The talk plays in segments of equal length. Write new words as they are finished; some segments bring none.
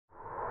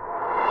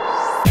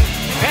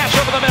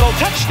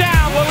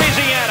Touchdown,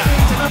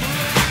 Louisiana.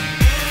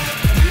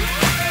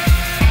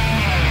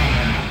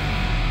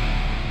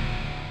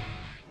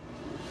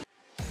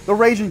 The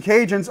Ragin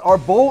Cajuns are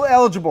bowl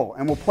eligible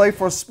and will play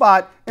for a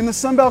spot in the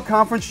Sun Belt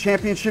Conference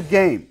Championship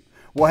game.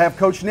 We'll have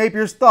Coach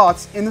Napier's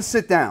thoughts in the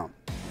sit-down.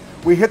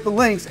 We hit the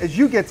links as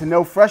you get to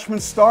know freshman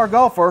star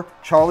golfer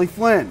Charlie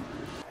Flynn.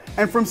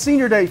 And from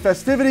Senior Day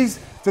festivities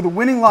to the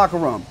winning locker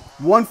room,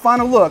 one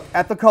final look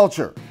at the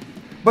culture.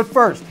 But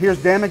first,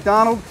 here's Dan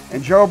McDonald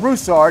and Gerald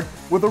Broussard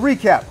with a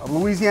recap of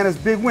Louisiana's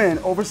big win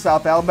over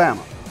South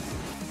Alabama.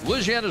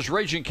 Louisiana's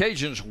Ragin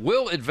Cajuns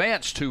will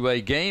advance to a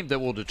game that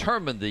will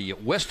determine the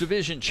West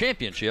Division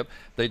Championship.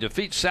 They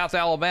defeat South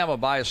Alabama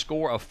by a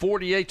score of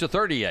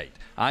 48-38.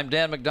 I'm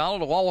Dan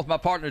McDonald along with my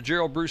partner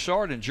Gerald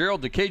Broussard. And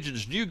Gerald, the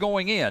Cajuns knew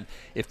going in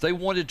if they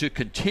wanted to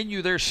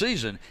continue their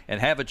season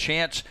and have a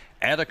chance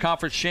at a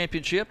conference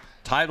championship,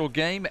 title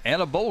game,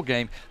 and a bowl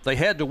game, they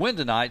had to win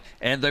tonight,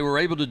 and they were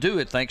able to do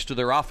it thanks to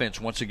their offense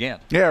once again.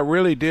 Yeah, it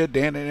really did,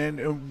 Dan.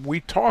 And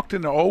we talked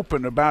in the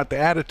open about the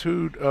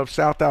attitude of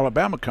South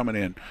Alabama coming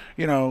in,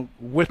 you know,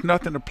 with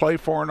nothing to play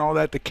for and all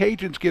that. The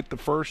Cajuns get the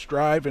first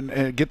drive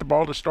and get the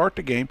ball to start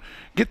the game,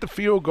 get the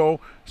field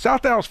goal.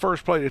 South Al's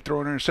first play, they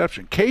throw an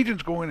interception.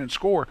 Cajuns go in and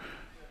score,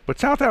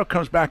 but South Al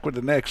comes back with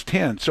the next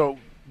 10. So,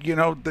 you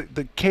know,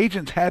 the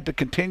Cajuns had to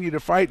continue to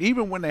fight.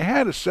 Even when they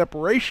had a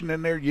separation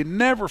in there, you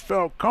never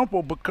felt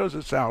comfortable because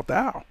of South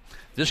Al.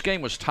 This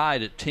game was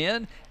tied at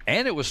 10,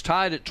 and it was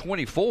tied at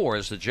 24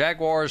 as the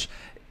Jaguars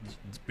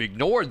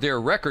ignored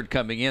their record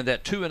coming in,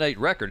 that 2-8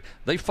 record.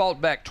 They fought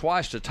back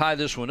twice to tie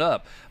this one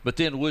up, but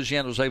then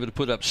Louisiana was able to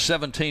put up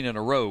 17 in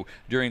a row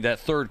during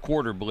that third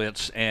quarter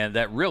blitz, and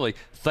that really,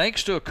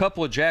 thanks to a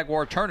couple of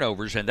Jaguar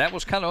turnovers, and that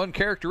was kind of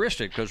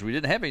uncharacteristic because we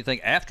didn't have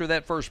anything after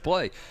that first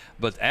play.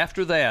 But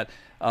after that,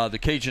 the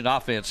Cajun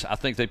offense, I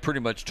think they pretty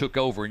much took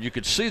over, and you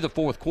could see the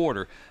fourth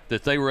quarter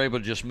that they were able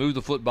to just move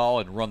the football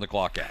and run the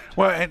clock out.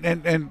 Well,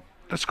 and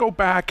let's go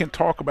back and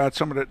talk about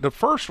some of the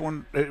first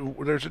one.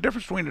 There's a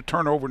difference between a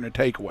turnover and a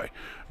takeaway.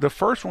 The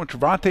first one,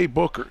 Trevante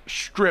Booker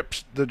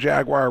strips the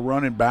Jaguar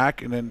running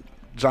back, and then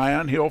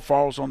Zion Hill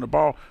falls on the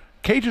ball.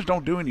 Cajuns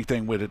don't do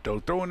anything with it,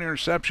 though. Throw an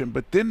interception,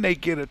 but then they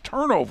get a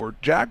turnover.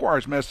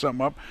 Jaguars mess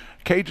something up.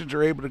 Cajuns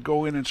are able to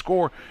go in and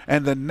score.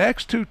 And the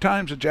next two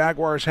times the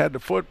Jaguars had the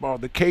football,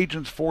 the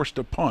Cajuns forced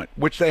a punt,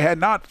 which they had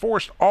not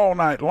forced all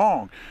night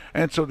long.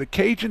 And so the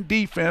Cajun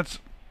defense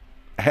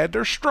had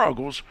their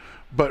struggles,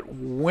 but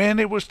when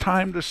it was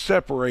time to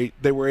separate,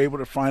 they were able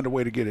to find a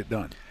way to get it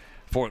done.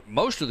 For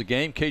most of the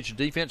game, Cajun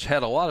defense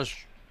had a lot of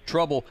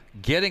trouble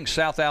getting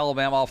South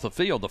Alabama off the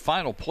field. The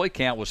final play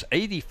count was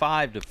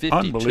 85-52.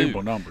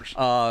 Unbelievable numbers.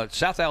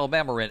 South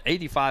Alabama ran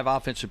 85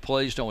 offensive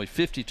plays to only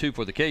 52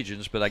 for the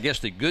Cajuns, but I guess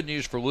the good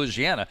news for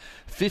Louisiana,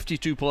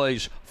 52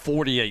 plays,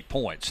 48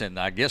 points, and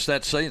I guess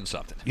that's saying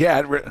something.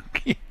 Yeah,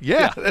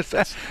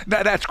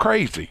 that's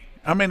crazy.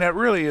 I mean, that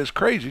really is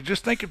crazy.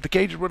 Just think if the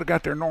Cajuns would have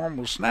got their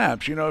normal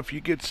snaps. You know, if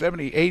you get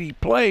 70, 80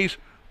 plays,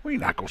 well,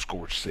 you're not going to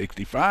score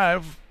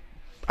 65.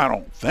 I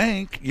don't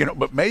think, you know,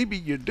 but maybe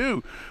you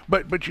do.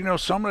 But you know,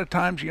 some of the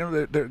times, you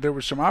know, there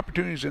were some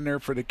opportunities in there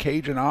for the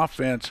Cajun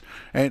offense,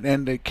 and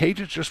the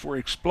Cajuns just were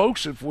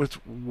explosive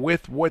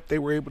with what they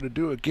were able to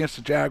do against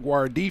the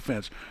Jaguar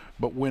defense.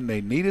 But when they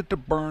needed to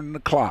burn the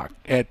clock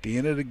at the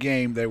end of the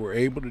game, they were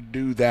able to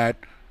do that.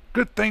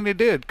 Good thing they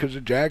did, because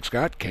the Jags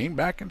came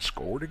back and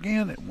scored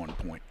again at one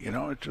point. You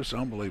know, it's just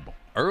unbelievable.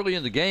 Early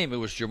in the game, it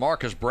was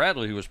Jamarcus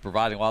Bradley who was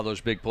providing a lot of those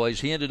big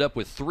plays. He ended up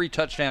with 3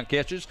 touchdown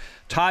catches,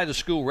 tied the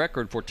school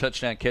record for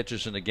touchdown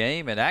catches in the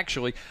game, and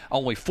actually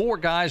only 4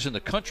 guys in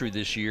the country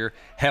this year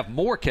have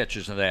more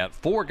catches than that.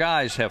 4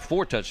 guys have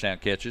 4 touchdown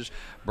catches.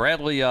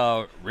 Bradley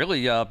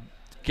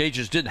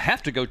Cajuns didn't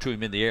have to go to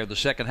him in the air the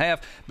second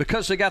half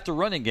because they got the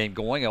running game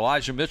going.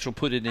 Elijah Mitchell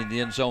put it in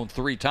the end zone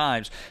 3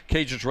 times.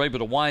 Cajuns were able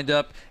to wind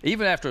up,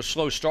 even after a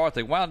slow start,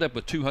 they wound up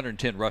with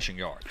 210 rushing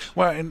yards.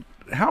 Well, and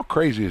how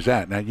crazy is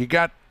that? Now, you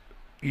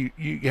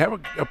have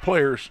a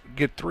player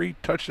get 3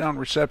 touchdown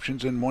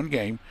receptions in one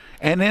game,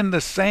 and in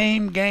the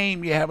same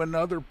game you have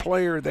another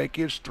player that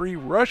gives 3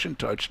 rushing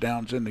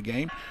touchdowns in the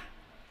game,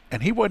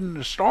 and he wasn't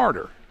a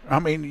starter. I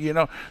mean, you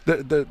know,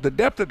 the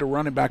depth of the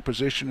running back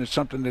position is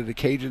something that the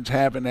Cajuns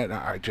have, and that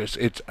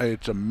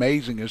it's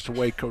amazing as to the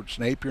way Coach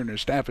Napier and his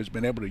staff has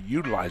been able to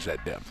utilize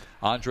that depth.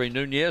 Andre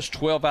Nunez,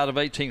 12 out of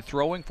 18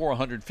 throwing for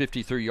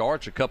 153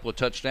 yards, a couple of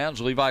touchdowns.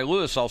 Levi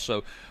Lewis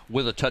also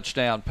with a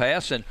touchdown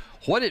pass. And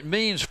what it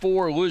means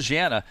for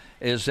Louisiana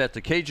is that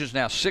the Cajuns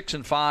now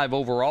 6-5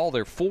 overall.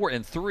 They're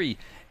 4-3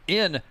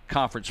 in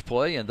conference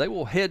play, and they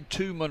will head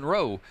to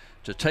Monroe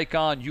to take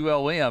on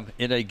ULM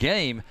in a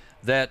game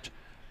that,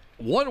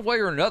 one way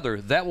or another,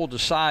 that will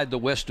decide the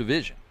West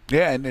Division.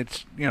 Yeah, and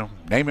it's,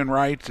 naming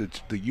rights.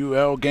 It's the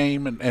UL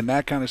game and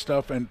that kind of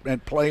stuff,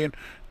 and playing.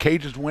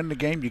 Cajuns win the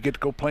game, you get to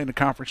go play in the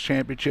conference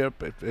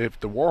championship. If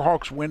the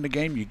Warhawks win the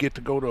game, you get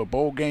to go to a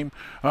bowl game.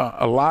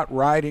 A lot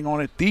riding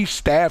on it. These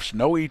staffs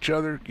know each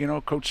other.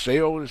 Coach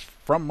Sale is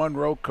from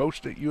Monroe,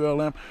 coached at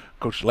ULM.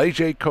 Coach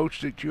Leger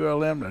coached at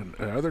ULM, and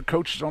other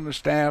coaches on the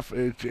staff.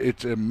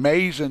 It's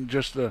amazing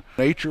just the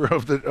nature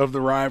of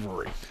the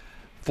rivalry.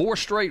 4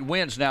 straight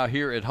wins now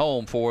here at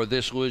home for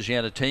this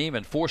Louisiana team,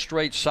 and 4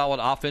 straight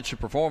solid offensive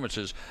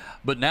performances.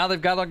 But now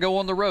they've got to go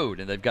on the road,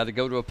 and they've got to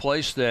go to a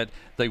place that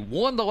they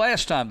won the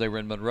last time they were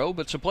in Monroe,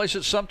 but it's a place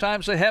that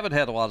sometimes they haven't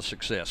had a lot of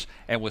success.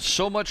 And with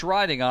so much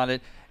riding on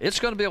it, it's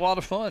going to be a lot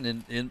of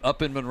fun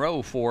up in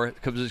Monroe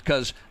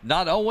because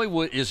not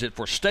only is it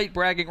for state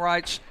bragging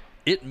rights,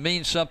 it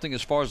means something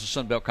as far as the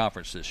Sun Belt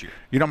Conference this year.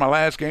 My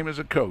last game as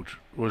a coach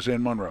was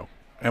in Monroe,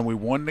 and we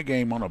won the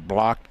game on a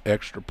blocked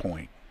extra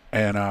point.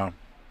 And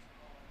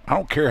I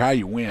don't care how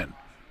you win.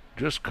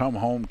 Just come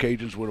home,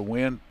 Cajuns, with a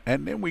win,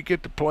 and then we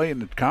get to play in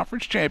the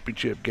conference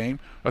championship game,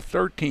 a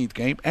 13th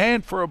game,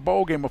 and for a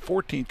bowl game, a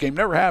 14th game.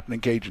 Never happened in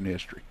Cajun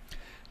history.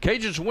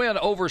 Cajuns win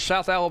over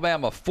South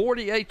Alabama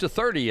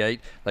 48-38.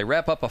 They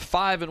wrap up a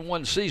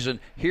 5-1 season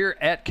here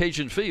at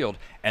Cajun Field,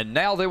 and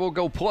now they will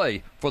go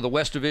play for the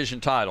West Division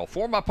title.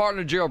 For my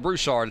partner, Gerald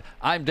Broussard,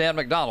 I'm Dan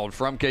McDonald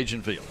from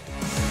Cajun Field.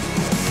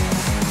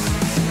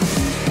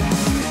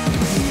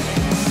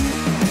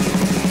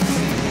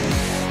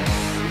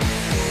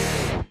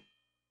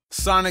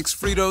 Sonic's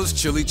Fritos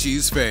Chili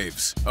Cheese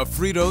Faves, a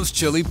Fritos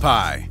Chili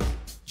Pie,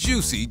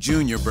 Juicy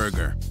Junior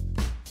Burger,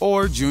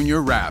 or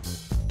Junior Wrap.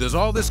 Does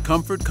all this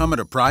comfort come at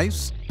a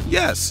price?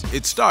 Yes,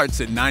 it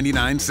starts at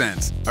 99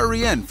 cents.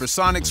 Hurry in for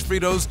Sonic's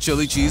Fritos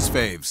Chili Cheese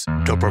Faves.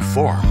 To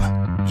perform,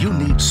 you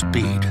need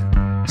speed,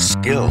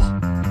 skill,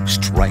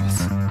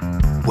 strength.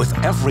 With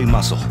every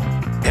muscle,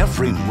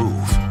 every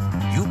move,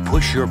 you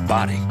push your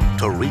body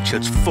to reach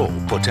its full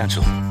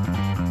potential.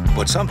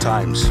 But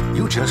sometimes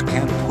you just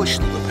can't push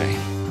through the pain.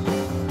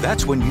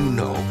 That's when you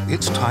know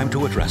it's time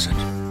to address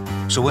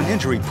it. So when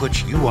injury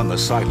puts you on the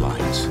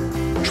sidelines,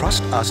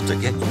 trust us to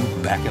get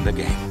you back in the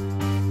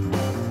game.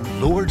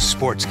 Lourdes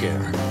Sports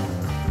Care,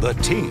 the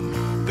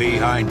team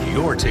behind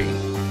your team.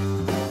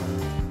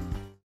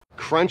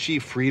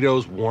 Crunchy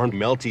Fritos, warm,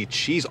 melty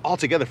cheese, all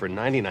together for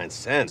 99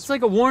 cents. It's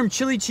like a warm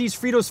chili cheese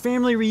Fritos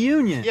family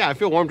reunion. Yeah, I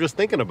feel warm just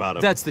thinking about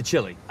it. That's the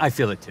chili. I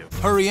feel it too.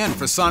 Hurry in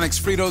for Sonic's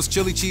Fritos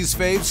Chili Cheese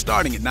Faves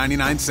starting at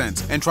 99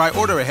 cents. And try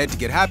order ahead to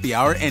get happy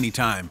hour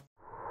anytime.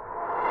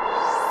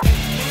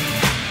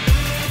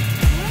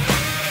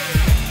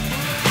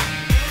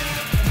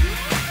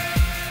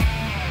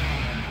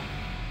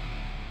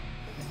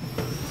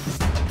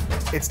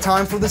 It's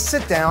time for the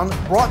Sit Down,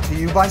 brought to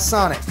you by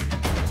Sonic,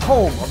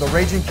 home of the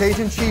Ragin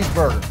Cajun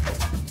cheeseburger.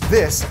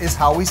 This is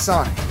how we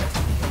Sonic.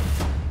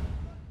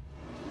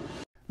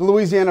 The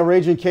Louisiana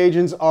Ragin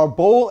Cajuns are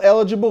bowl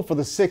eligible for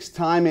the 6th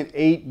time in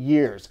 8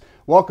 years.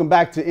 Welcome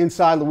back to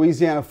Inside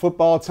Louisiana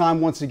Football. Time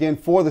once again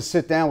for the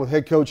Sit Down with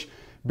head coach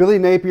Billy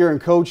Napier.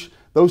 And coach,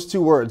 those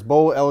 2 words,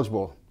 bowl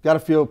eligible. Got to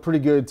feel pretty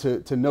good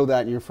to know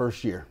that in your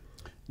first year.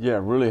 Yeah,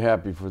 really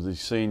happy for the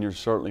seniors.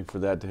 Certainly for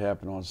that to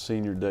happen on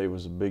senior day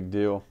was a big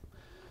deal.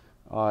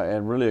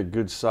 And really a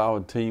good,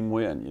 solid team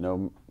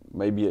win.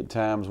 Maybe at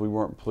times we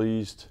weren't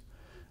pleased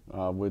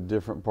with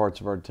different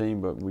parts of our team,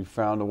 but we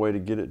found a way to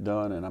get it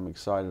done, and I'm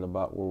excited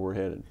about where we're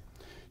headed.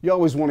 You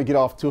always want to get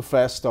off to a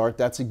fast start.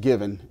 That's a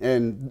given.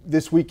 And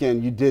this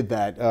weekend you did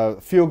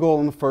that. Field goal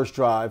on the first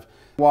drive.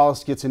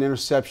 Wallace gets an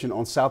interception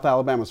on South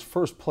Alabama's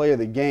first play of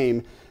the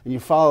game, and you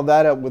follow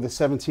that up with a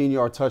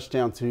 17-yard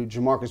touchdown to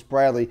Jamarcus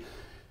Bradley.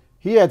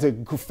 He had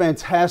a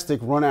fantastic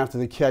run after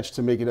the catch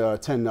to make it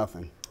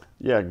 10-0.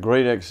 Yeah,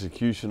 great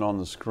execution on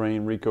the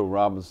screen. Rico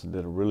Robinson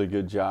did a really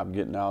good job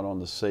getting out on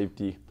the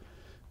safety.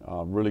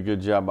 Really good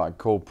job by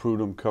Cole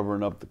Prudhomme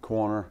covering up the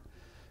corner.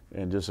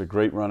 And just a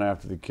great run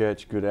after the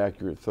catch, good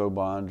accurate throw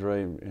by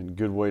Andre, and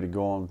good way to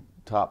go on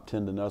top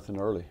 10-0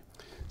 early.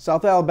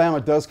 South Alabama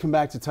does come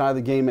back to tie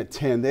the game at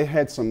 10. They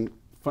had some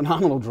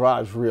phenomenal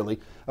drives, really.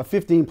 A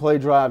 15-play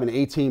drive, an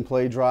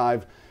 18-play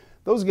drive.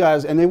 Those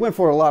guys, and they went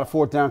for a lot of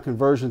 4th down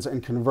conversions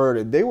and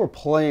converted. They were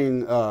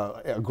playing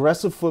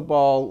aggressive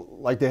football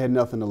like they had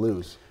nothing to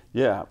lose.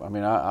 Yeah, I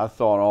mean, I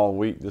thought all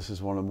week this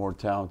is one of the more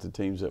talented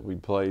teams that we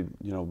played.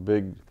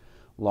 Big,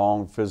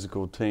 long,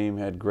 physical team,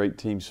 had great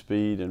team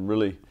speed, and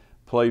really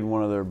played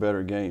one of their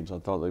better games. I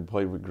thought they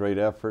played with great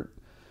effort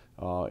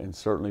and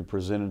certainly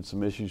presented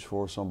some issues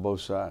for us on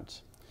both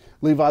sides.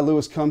 Levi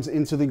Lewis comes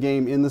into the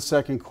game in the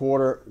second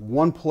quarter.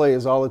 1 play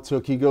is all it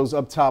took. He goes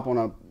up top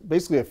on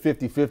basically a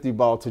 50-50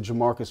 ball to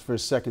Jamarcus for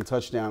his 2nd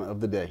touchdown of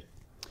the day.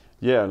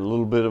 Yeah, a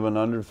little bit of an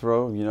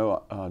underthrow.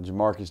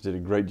 Jamarcus did a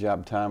great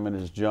job timing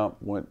his jump,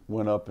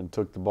 went up and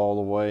took the ball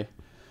away.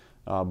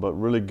 But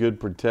really good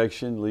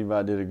protection.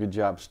 Levi did a good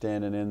job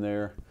standing in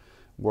there,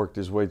 worked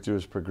his way through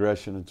his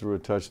progression and threw a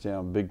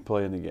touchdown. Big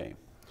play in the game.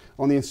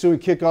 On the ensuing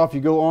kickoff,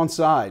 you go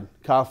onside.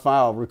 Kyle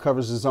File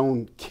recovers his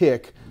own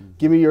kick.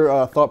 Give me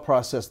your thought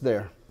process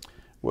there.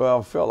 Well,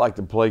 I felt like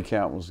the play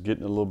count was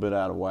getting a little bit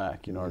out of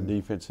whack. You know, our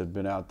defense had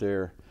been out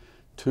there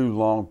 2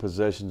 long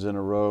possessions in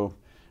a row.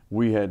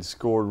 We had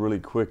scored really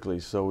quickly,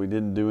 so we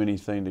didn't do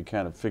anything to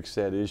kind of fix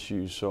that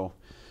issue. So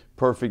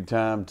perfect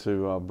time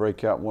to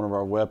break out one of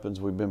our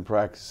weapons. We've been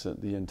practicing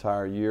the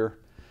entire year.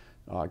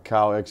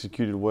 Kyle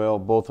executed well.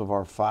 Both of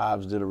our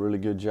 5s did a really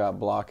good job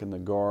blocking the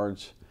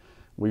guards.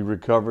 We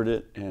recovered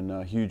it, and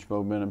a huge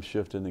momentum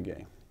shift in the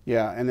game.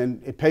 Yeah, and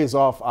then it pays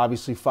off,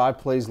 obviously. 5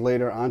 plays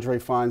later, Andre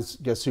finds,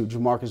 guess who,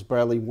 Jamarcus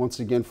Bradley once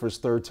again for his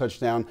 3rd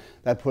touchdown.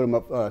 That put him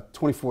up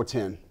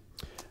 24-10.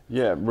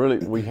 Yeah, really,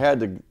 we had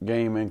the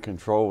game in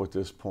control at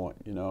this point.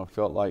 You know, it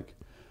felt like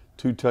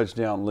 2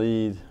 touchdown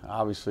lead,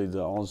 obviously the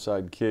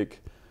onside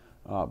kick,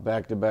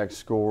 back-to-back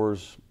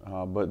scores,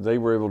 but they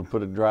were able to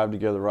put a drive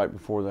together right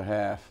before the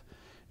half.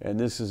 And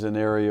this is an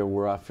area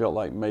where I felt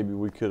like maybe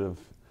we could have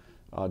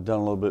done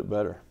a little bit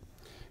better.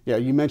 Yeah,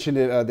 you mentioned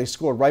it. They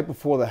scored right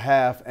before the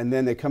half, and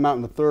then they come out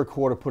in the 3rd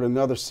quarter, put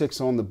another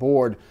 6 on the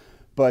board.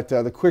 But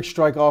the quick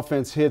strike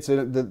offense hits,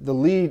 and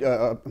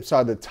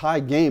the tie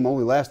game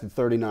only lasted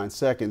 39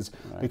 seconds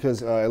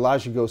because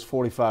Elijah goes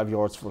 45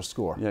 yards for a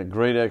score. Yeah,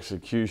 great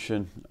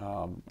execution.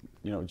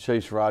 You know,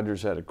 Chase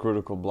Rogers had a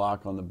critical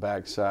block on the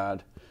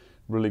backside.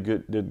 Really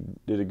good,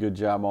 did a good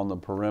job on the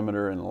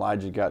perimeter, and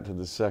Elijah got to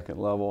the 2nd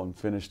level and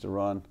finished the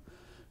run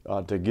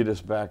to get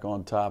us back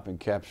on top and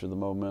capture the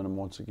momentum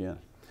once again.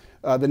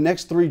 The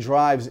next 3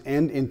 drives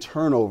end in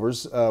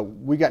turnovers.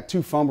 We got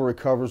 2 fumble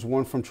recovers,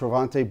 one from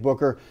Trevante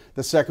Booker,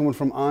 the second one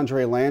from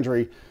Andre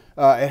Landry.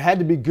 It had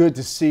to be good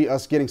to see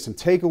us getting some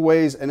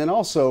takeaways, and then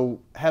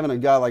also having a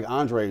guy like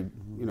Andre,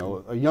 you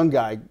know, a young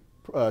guy,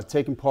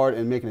 taking part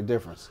and making a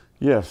difference.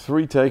 Yeah,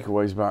 3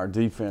 takeaways by our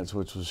defense,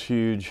 which was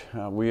huge.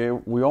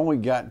 We only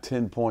got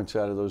 10 points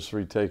out of those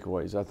 3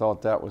 takeaways. I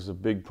thought that was a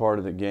big part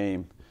of the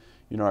game.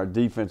 You know, our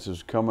defense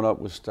was coming up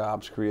with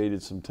stops,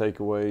 created some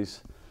takeaways.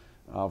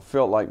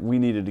 Felt like we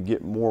needed to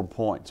get more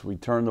points. We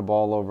turned the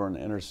ball over an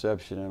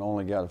interception and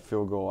only got a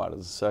field goal out of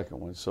the 2nd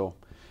one. So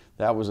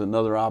that was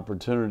another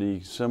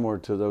opportunity similar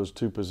to those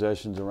 2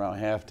 possessions around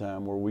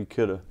halftime where we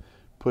could have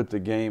put the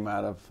game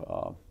out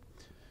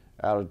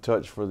of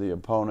touch for the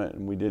opponent,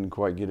 and we didn't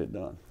quite get it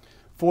done.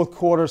 4th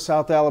quarter,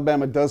 South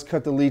Alabama does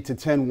cut the lead to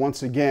 10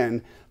 once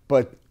again,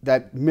 but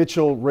that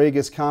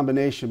Mitchell-Regis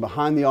combination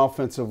behind the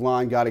offensive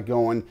line got it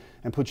going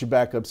and put you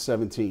back up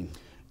 17.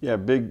 Yeah,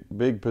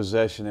 big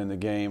possession in the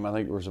game. I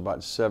think there was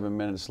about 7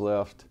 minutes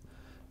left.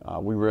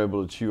 We were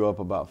able to chew up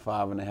about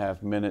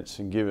 5.5 minutes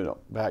and give it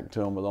back to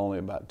them with only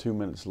about 2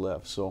 minutes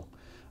left. So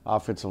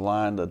offensive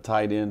line, the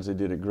tight ends, they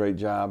did a great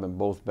job, and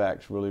both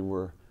backs really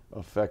were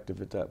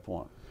effective at that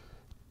point.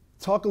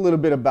 Talk a little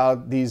bit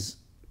about these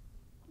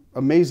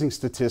amazing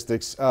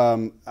statistics.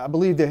 I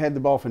believe they had the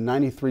ball for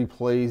 93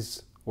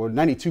 plays or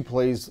 92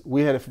 plays.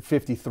 We had it for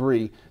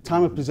 53.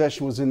 Time of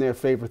possession was in their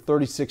favor,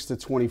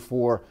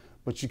 36-24.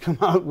 But you come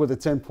out with a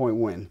 10-point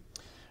win.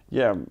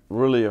 Yeah,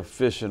 really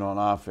efficient on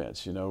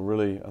offense. You know,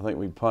 really, I think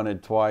we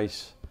punted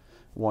twice,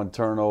 1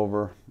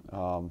 turnover,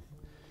 and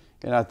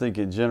I think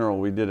in general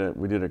we did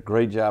a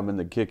great job in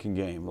the kicking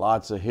game.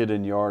 Lots of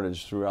hidden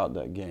yardage throughout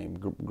that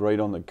game.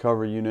 Great on the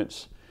cover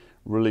units.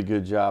 Really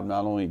good job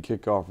not only in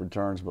kickoff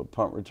returns but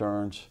punt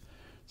returns.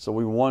 So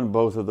we won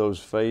both of those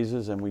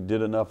phases, and we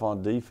did enough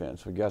on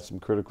defense. We got some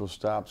critical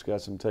stops,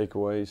 got some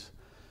takeaways.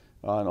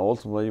 And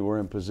ultimately, we're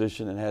in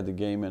position and had the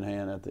game in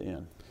hand at the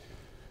end.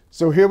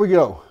 So here we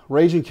go.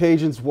 Ragin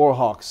Cajuns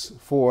Warhawks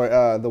for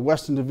the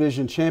Western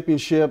Division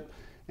Championship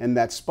and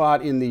that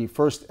spot in the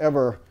first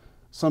ever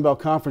Sun Belt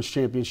Conference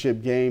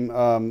Championship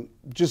game.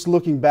 Just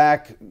looking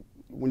back,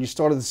 when you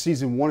started the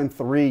season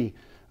 1-3,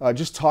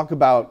 just talk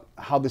about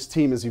how this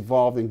team has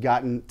evolved and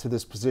gotten to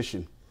this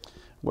position.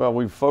 Well,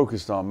 we've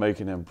focused on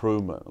making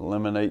improvement,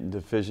 eliminating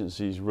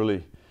deficiencies,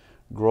 really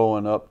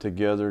growing up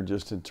together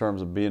just in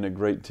terms of being a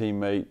great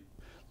teammate,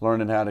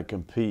 learning how to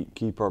compete,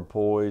 keep our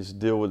poise,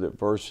 deal with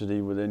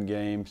adversity within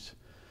games.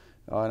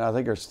 And I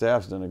think our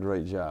staff's done a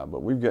great job.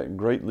 But we've gotten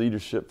great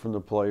leadership from the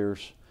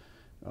players.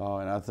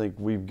 And I think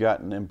we've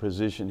gotten in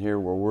position here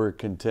where we're a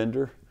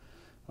contender.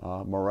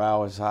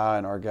 Morale is high,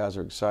 and our guys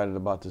are excited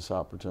about this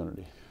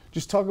opportunity.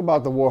 Just talk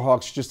about the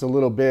Warhawks just a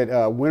little bit.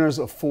 Winners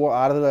of 4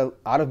 out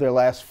of their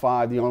last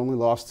 5. The only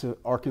loss to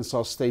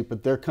Arkansas State,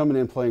 but they're coming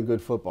in playing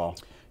good football.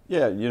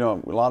 Yeah, you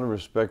know, a lot of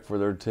respect for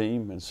their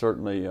team, and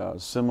certainly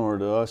similar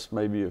to us,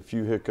 maybe a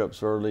few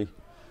hiccups early,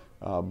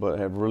 but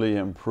have really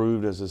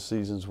improved as the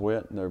seasons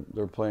went, and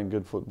they're playing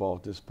good football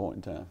at this point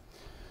in time.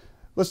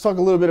 Let's talk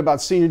a little bit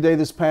about Senior Day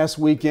this past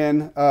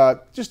weekend.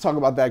 Just talk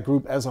about that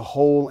group as a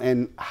whole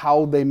and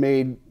how they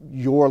made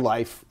your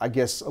life, I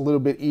guess, a little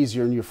bit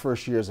easier in your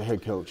first year as a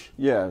head coach.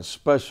 Yeah,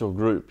 special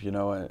group, you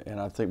know,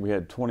 and I think we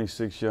had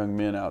 26 young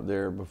men out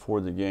there before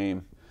the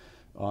game.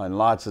 And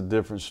lots of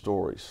different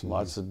stories,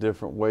 lots of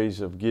different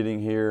ways of getting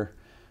here,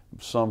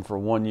 some for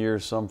 1 year,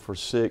 some for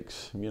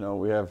 6. You know,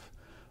 we have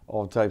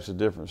all types of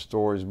different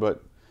stories.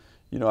 But,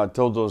 you know, I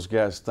told those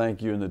guys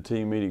thank you in the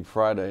team meeting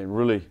Friday and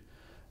really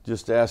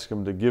just asked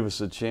them to give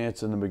us a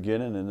chance in the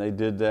beginning, and they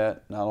did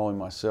that, not only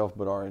myself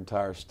but our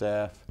entire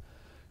staff.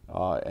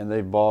 and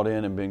they've bought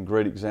in and been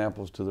great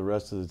examples to the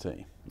rest of the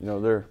team. You know,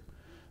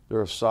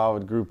 they're a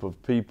solid group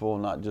of people,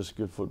 not just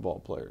good football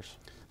players.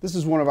 This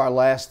is one of our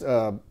last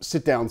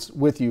sit-downs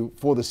with you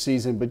for the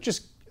season, but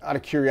just out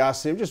of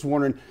curiosity, I'm just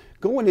wondering,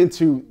 going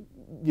into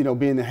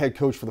being the head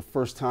coach for the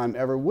first time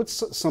ever,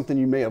 what's something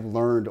you may have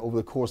learned over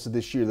the course of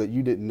this year that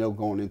you didn't know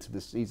going into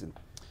this season?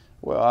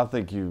 Well, I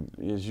think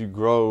as you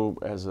grow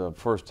as a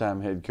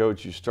first-time head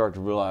coach, you start to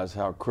realize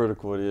how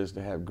critical it is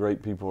to have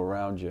great people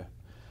around you.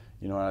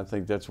 You know, and I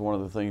think that's one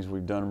of the things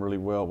we've done really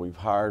well. We've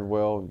hired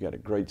well. We've got a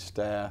great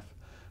staff,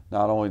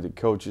 not only the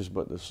coaches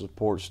but the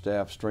support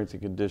staff, strength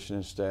and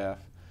conditioning staff.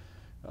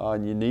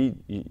 And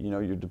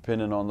you're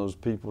dependent on those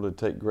people to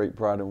take great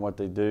pride in what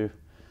they do.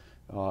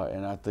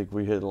 And I think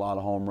we hit a lot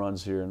of home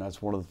runs here, and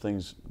that's one of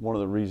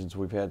the reasons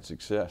we've had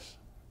success.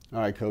 All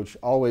right, Coach.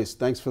 Always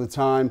thanks for the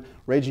time.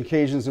 Ragin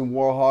Cajuns and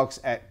Warhawks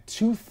at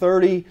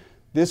 2:30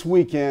 this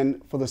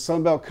weekend for the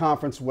Sun Belt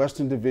Conference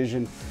Western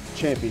Division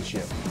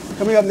Championship.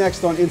 Coming up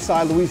next on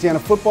Inside Louisiana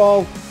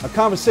Football, a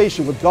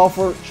conversation with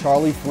golfer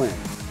Charlie Flynn.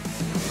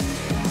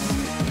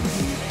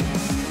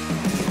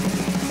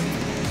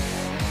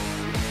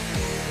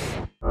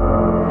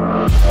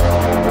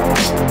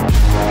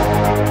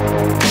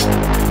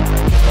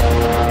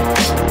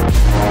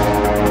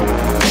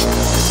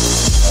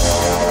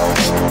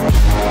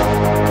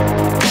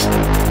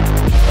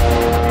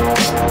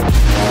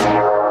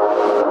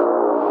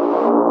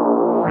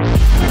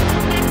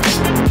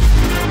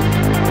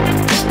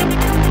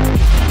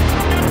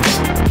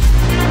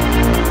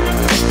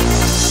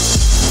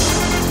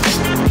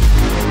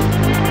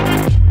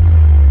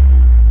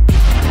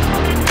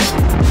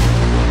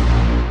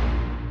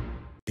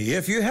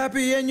 If you're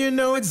happy and you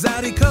know it's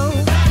Zydeco.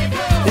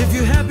 If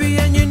you're happy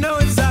and you know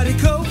it's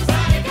Zydeco.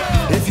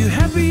 If you're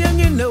happy and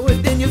you know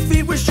it, then your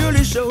feet will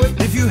surely show it.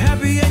 If you're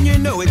happy and you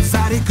know it's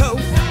Zydeco.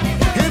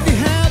 If you're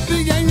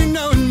happy and you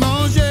know it,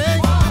 mange.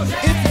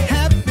 If you're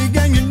happy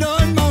and you know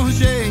it,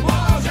 mange.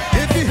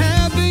 If you're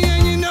happy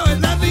and you know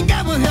it, I think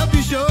I will help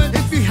you show it.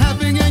 If you're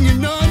happy and you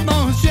know it,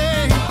 mange.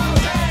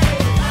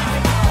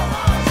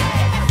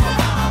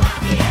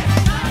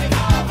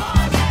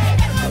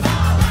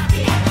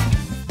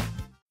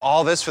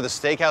 All this for the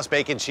steakhouse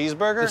bacon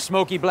cheeseburger? The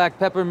smoky black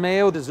pepper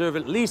mayo deserve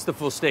at least the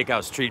full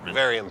steakhouse treatment.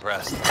 Very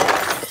impressed.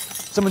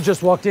 Someone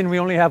just walked in. We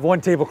only have one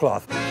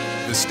tablecloth.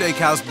 The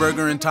Steakhouse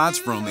Burger and Tots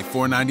for only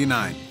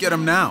 $4.99. Get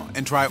them now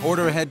and try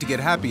order ahead to get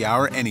happy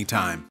hour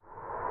anytime.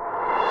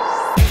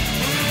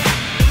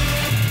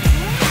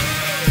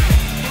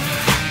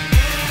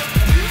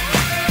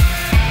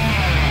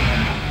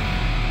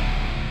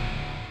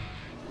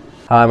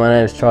 Hi, my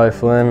name is Charlie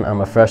Flynn.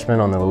 I'm a freshman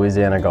on the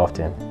Louisiana golf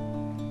team.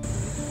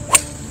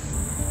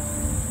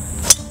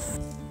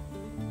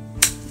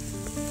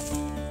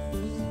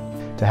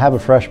 To have a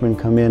freshman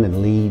come in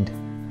and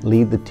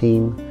lead the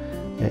team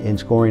in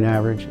scoring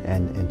average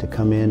and to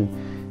come in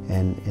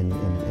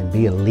and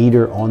be a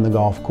leader on the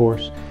golf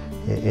course,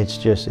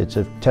 it's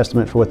a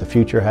testament for what the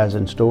future has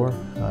in store,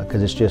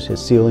 because his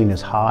ceiling is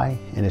high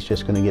and it's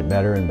just going to get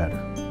better and better.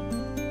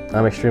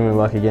 I'm extremely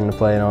lucky getting to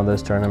play in all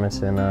those tournaments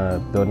and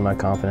building my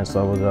confidence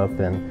levels up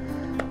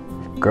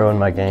and growing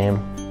my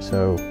game.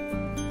 So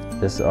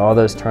just all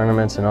those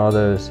tournaments and all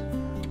those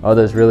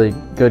really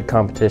good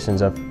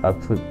competitions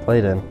I've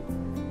played in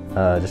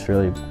just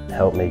really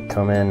helped me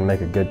come in and make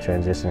a good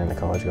transition into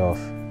college golf.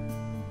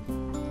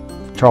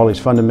 Charlie's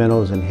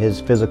fundamentals and his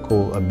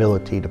physical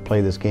ability to play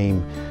this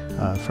game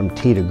from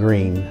tee to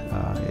green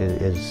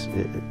is,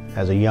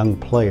 as a young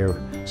player,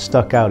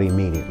 stuck out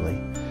immediately.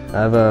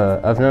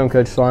 I've known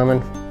Coach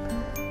Slyman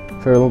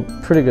for a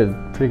pretty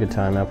good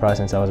time now, probably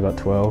since I was about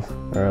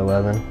 12 or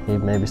 11. He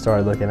maybe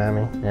started looking at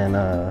me, and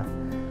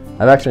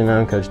I've actually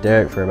known Coach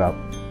Derek for about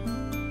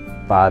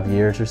 5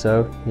 years or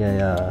so.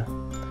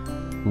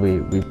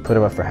 We put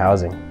him up for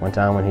housing one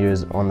time when he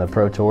was on the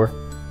pro tour,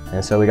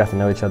 and so we got to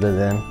know each other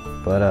then.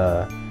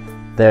 But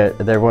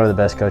they're one of the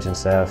best coaching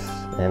staffs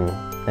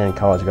in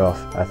college golf,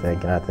 I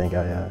think, and I think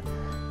I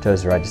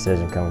chose the right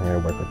decision coming here to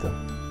work with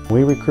them.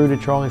 We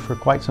recruited Charlie for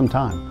quite some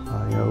time.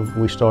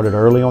 We started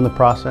early on the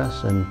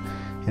process,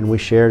 and we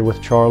shared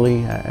with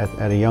Charlie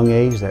at a young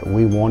age that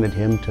we wanted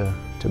him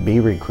to be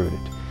recruited,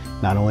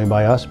 not only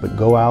by us, but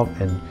go out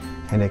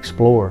and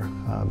explore,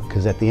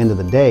 because at the end of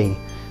the day,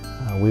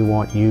 we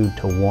want you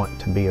to want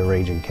to be a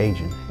Ragin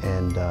Cajun,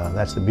 and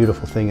that's the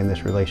beautiful thing in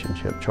this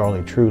relationship.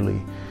 Charlie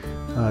truly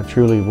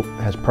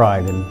has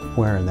pride in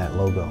wearing that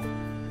logo.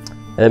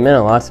 It meant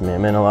a lot to me. It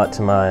meant a lot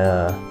to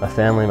my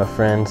family, my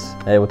friends,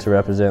 able to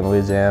represent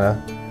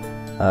Louisiana.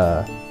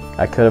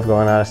 I could have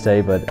gone out of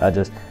state, but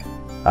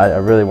I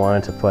really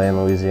wanted to play in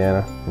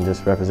Louisiana and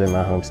just represent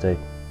my home state.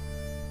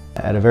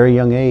 At a very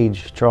young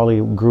age,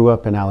 Charlie grew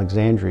up in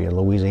Alexandria,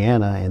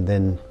 Louisiana, and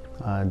then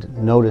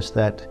noticed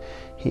that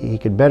he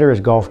could better his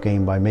golf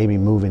game by maybe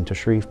moving to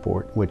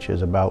Shreveport, which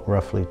is about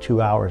roughly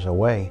 2 hours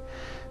away.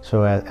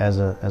 So as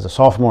a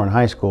sophomore in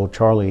high school,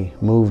 Charlie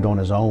moved on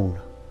his own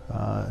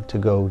to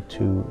go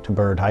to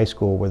Byrd High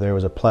School, where there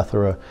was a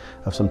plethora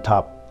of some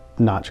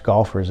top-notch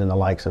golfers in the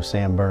likes of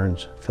Sam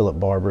Burns, Philip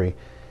Barbary,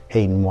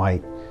 Hayden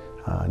White,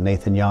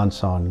 Nathan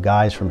Jansson,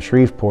 guys from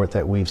Shreveport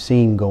that we've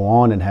seen go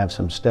on and have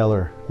some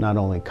stellar, not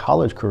only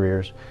college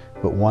careers,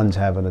 but one's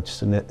having a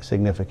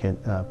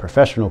significant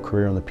professional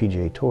career on the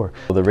PGA Tour.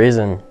 Well, the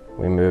reason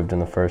we moved in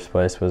the first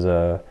place was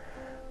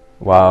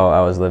while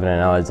I was living in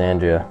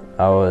Alexandria,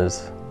 I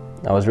was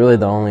really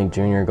the only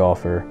junior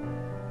golfer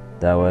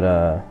that would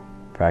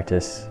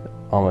practice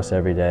almost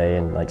every day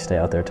and like stay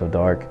out there till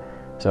dark.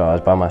 So I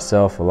was by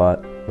myself a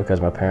lot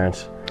because my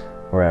parents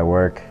were at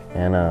work,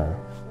 and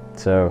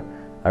so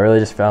I really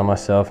just found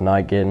myself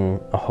not getting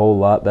a whole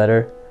lot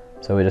better.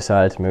 So we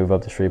decided to move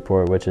up to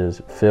Shreveport, which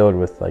is filled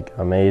with like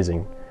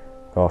amazing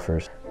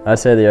golfers. I'd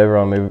say the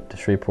overall move to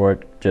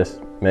Shreveport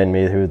just made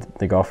me who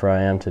the golfer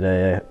I am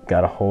today. I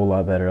got a whole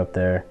lot better up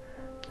there,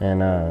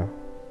 and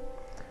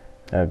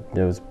it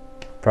was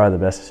probably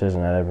the best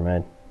decision I'd ever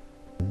made.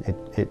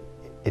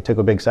 It took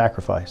a big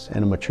sacrifice,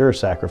 and a mature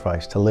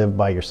sacrifice, to live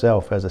by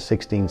yourself as a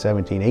 16,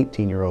 17,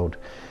 18-year-old.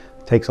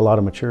 It takes a lot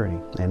of maturity,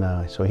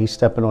 and so he's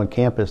stepping on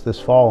campus this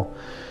fall,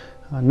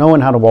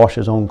 knowing how to wash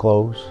his own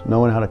clothes,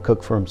 knowing how to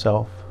cook for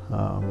himself,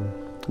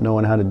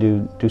 knowing how to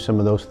do some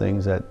of those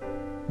things that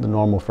the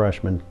normal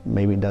freshman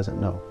maybe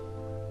doesn't know.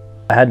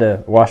 I had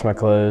to wash my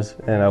clothes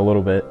and a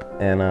little bit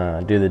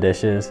and do the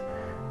dishes,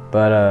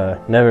 but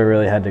never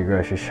really had to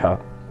grocery shop,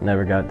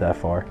 never got that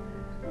far.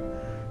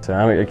 So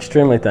I'm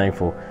extremely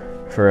thankful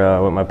for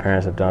what my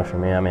parents have done for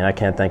me. I mean, I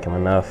can't thank them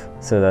enough,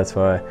 so that's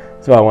why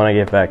I want to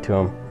get back to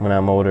them when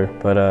I'm older.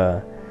 But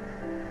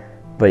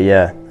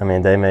yeah, I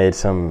mean, they made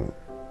some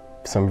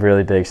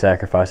really big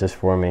sacrifices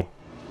for me.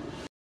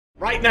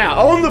 Right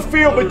now, on the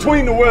field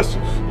between the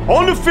whistles.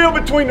 On the field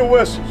between the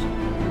whistles.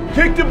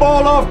 Kick the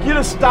ball off, get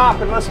a stop,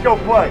 and let's go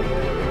play.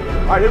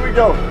 All right, here we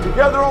go.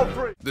 Together on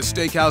three. The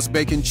Steakhouse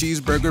Bacon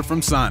Cheeseburger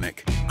from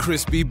Sonic.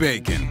 Crispy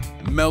bacon,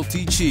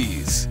 melty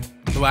cheese,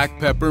 black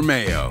pepper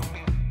mayo,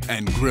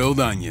 and grilled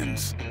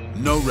onions.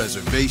 No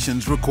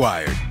reservations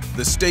required.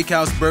 The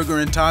Steakhouse Burger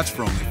and Tots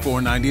for only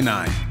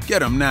 $4.99. Get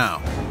them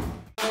now.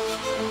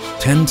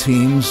 10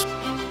 teams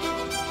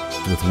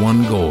with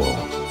one goal,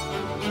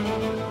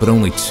 but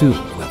only 2 will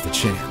have the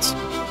chance,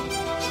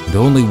 and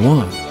only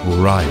 1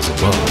 will rise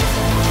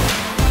above.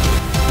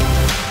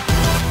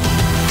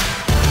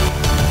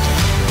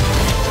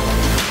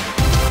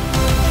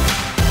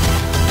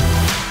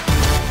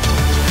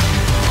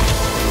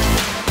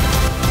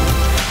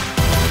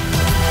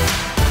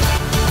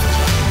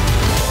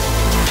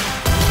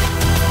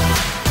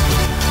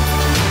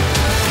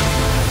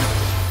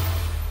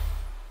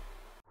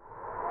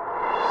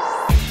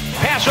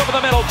 Over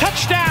the middle,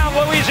 touchdown,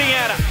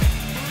 Louisiana.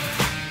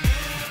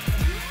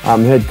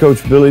 I'm head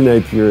coach Billy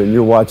Napier, and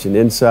you're watching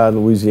Inside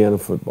Louisiana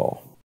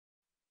Football.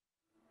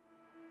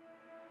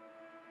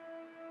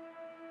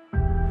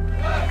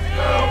 Let's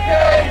go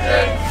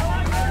Cajuns!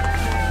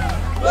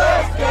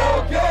 Let's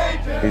go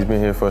Cajuns! He's been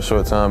here for a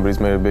short time, but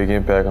he's made a big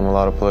impact on a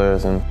lot of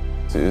players, and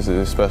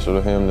it's special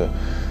to him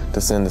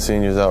to send the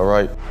seniors out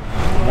right.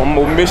 One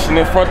more mission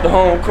in front of the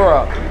home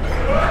crowd.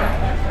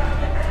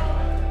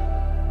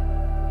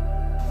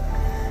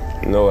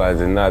 No, I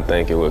did not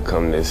think it would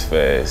come this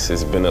fast.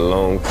 It's been a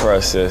long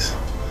process,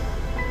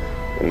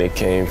 and it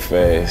came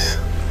fast.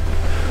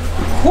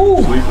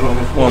 Whew.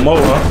 One more,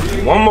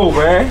 huh? One more,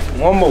 man.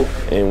 One more.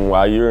 And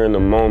while you're in the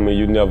moment,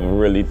 you never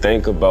really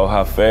think about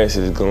how fast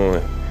it's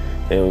going.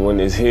 And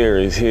when it's here,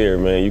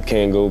 man. You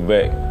can't go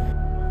back.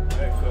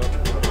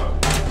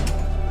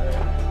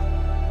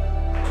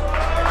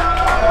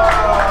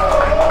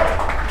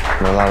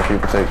 A lot of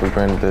people take for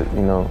granted that,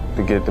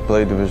 to get to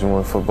play Division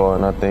I football,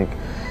 and I think,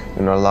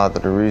 a lot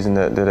of the reason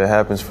that it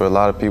happens for a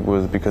lot of people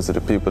is because of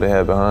the people they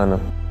have behind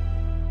them.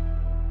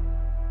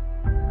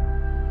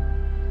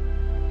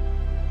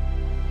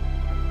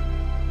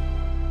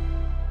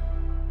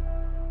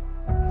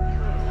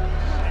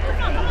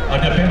 A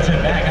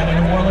defensive back out of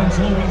New Orleans,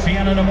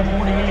 Louisiana, number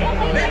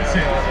 48,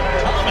 Vincent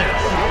Thomas.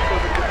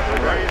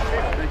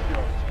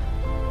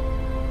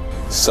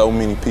 So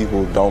many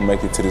people don't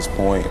make it to this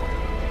point.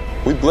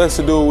 We're blessed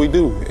to do what we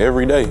do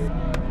every day.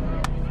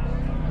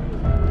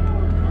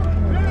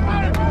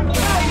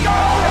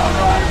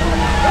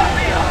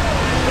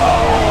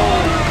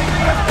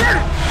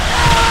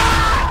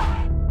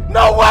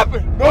 No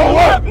weapon! No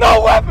weapon!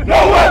 No weapon!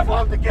 No weapon!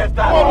 Formed against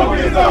us!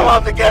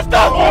 Formed against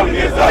us!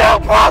 Shall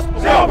prosper!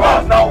 Shall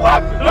prosper! No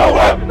weapon! No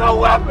weapon! No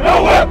weapon!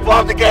 No weapon!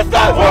 Formed against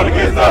us! Formed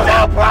against us!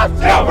 Shall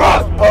prosper! Shall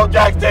prosper! Bull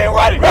Jack's team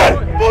ready!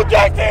 Ready! Bull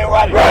Jack's team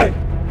ready! Ready!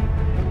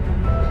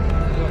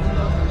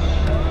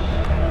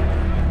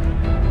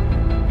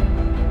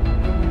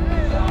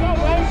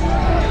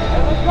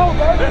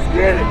 Let's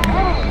get it!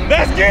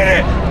 Let's get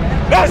it!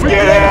 Let's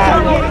get it!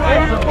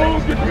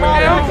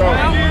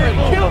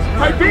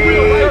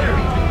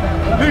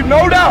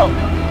 No doubt.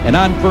 And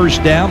on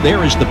first down,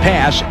 there is the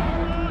pass.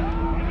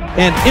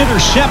 And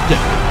intercepted.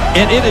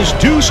 And it is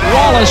Deuce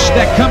Wallace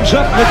that comes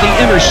up with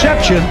the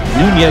interception.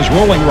 Nunez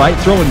rolling right,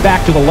 throwing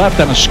back to the left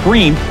on a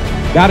screen.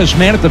 Got his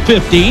man at the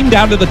 15,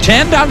 down to the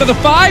 10, down to the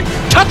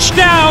 5.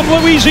 Touchdown,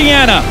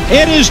 Louisiana.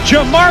 It is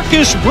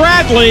Jamarcus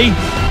Bradley.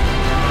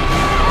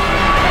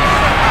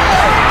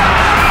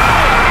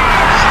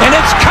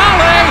 It's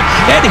Kale,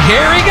 and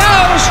here he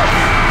goes.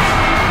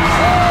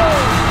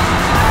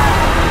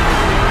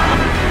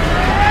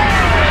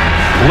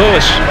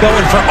 Lewis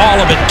going for all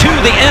of it to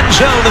the end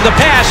zone, and the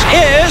pass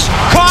is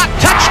caught.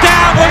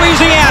 Touchdown,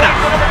 Louisiana.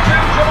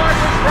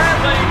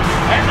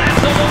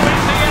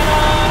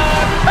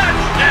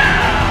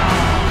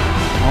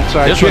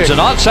 This one's an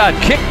onside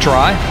kick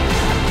try.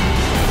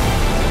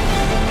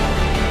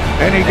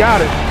 And he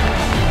got it.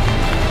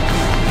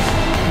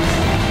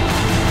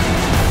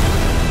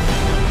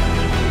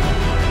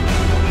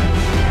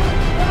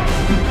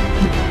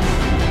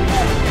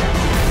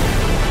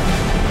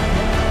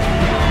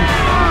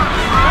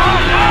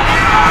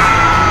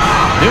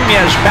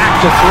 Nunez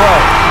back to throw.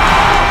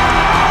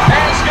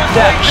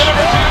 Steps,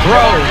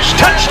 throws,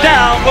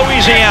 touchdown,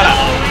 Louisiana.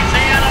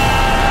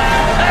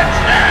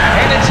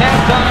 And it's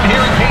halftime here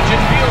at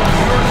Cajun Field.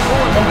 Your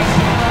score,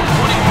 Louisiana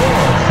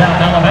 24, South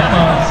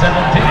Alabama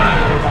 17.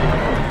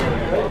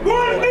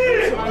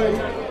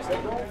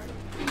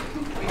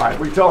 All right,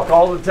 we talk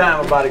all the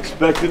time about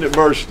expecting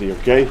adversity,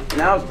 okay?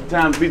 Now's the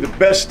time to be the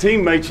best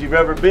teammates you've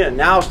ever been.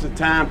 Now's the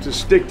time to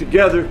stick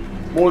together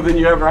more than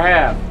you ever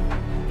have.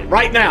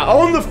 Right now,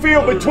 on the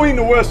field between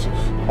the whistles.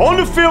 On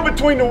the field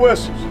between the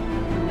whistles.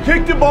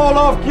 Kick the ball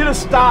off, get a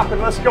stop,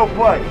 and let's go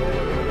play.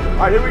 All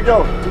right, here we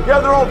go.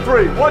 Together on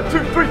three. 1,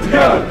 2, 3,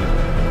 together.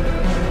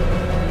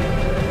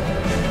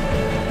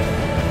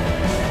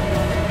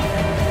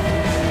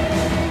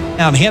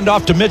 Down,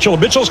 handoff to Mitchell.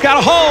 Mitchell's got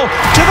a hole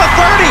to the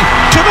 30,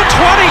 to the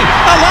 20.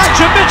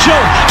 Elijah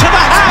Mitchell to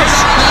the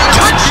house.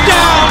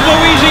 Touchdown,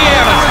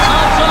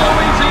 Louisiana.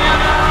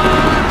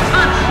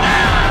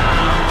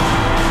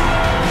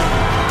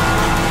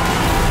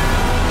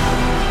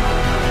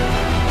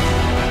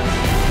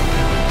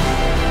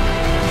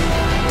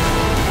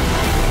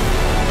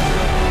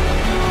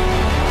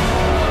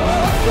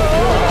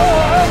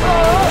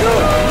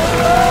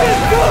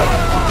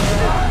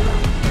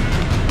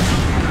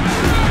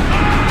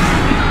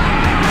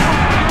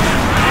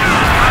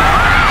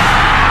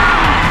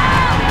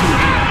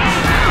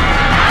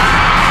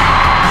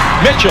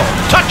 Mitchell,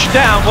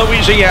 touchdown,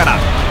 Louisiana.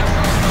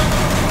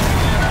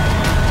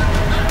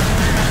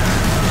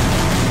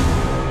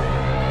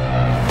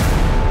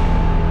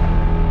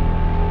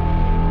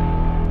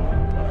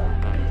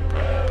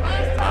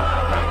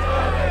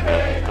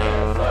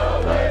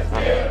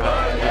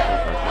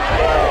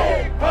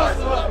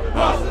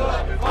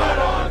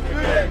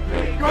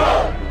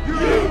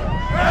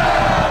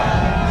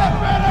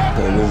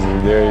 This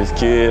is Darius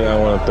Kidd. I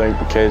want to thank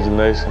the Cajun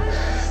Nation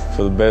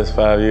for the best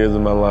 5 years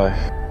of my life.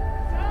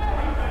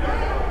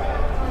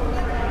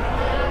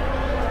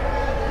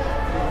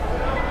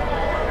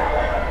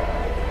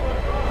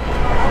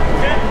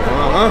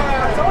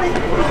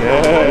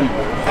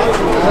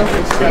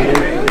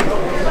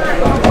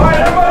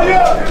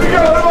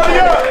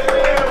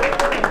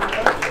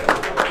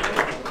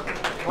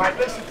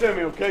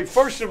 Okay,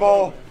 first of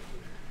all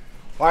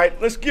right,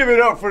 let's give it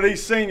up for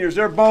these seniors.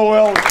 They're bowl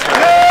eligible.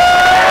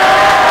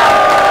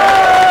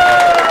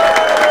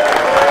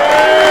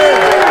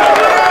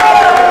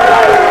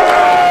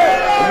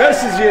 The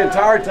message the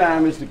entire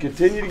time is to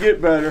continue to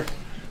get better,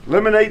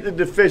 eliminate the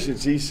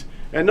deficiencies,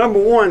 and number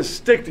one,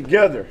 stick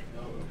together.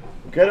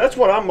 Okay, that's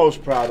what I'm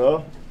most proud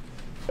of.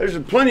 There's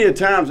plenty of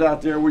times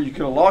out there where you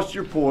could have lost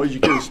your poise,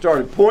 you could have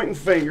started pointing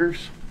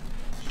fingers,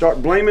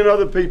 start blaming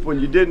other people,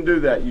 and you didn't do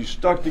that. You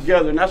stuck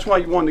together, and that's why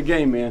you won the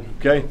game, man,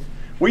 okay?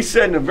 We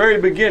said in the very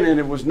beginning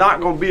it was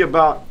not going to be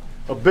about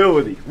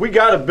ability. We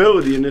got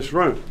ability in this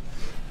room,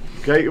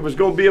 okay? It was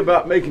going to be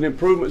about making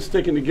improvements,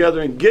 sticking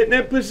together, and getting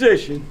in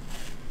position,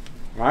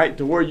 right,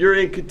 to where you're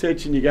in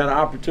contention, you got an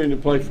opportunity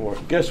to play for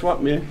it. Guess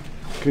what, man?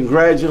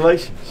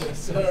 Congratulations. Yes,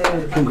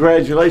 sir.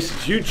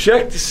 Congratulations. You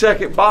checked the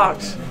second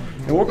box,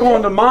 and we're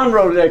going to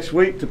Monroe next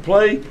week to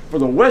play for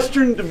the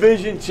Western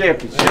Division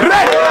Championship. Together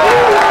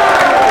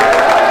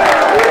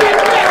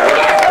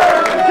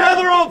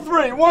on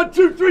three. 1,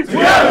 2, 3,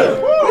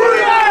 together.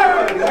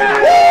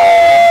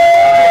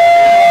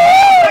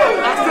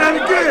 I said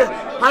it again.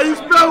 How you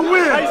spell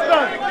win? How you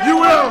spell it?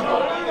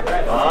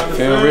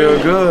 Feeling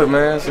real good,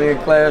 man. Seeing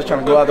class,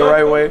 trying to go out the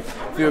right way.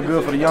 Feel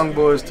good for the young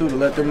boys too, to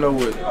let them know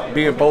what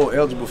being bowl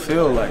eligible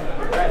feel like.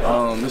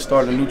 This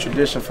started a new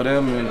tradition for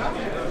them, and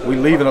we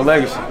leaving a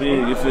legacy.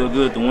 Big, it feel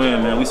good to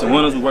win, man. We some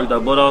winners, we worked our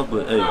butt off,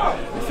 but hey,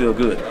 it feel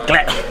good.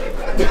 Clap.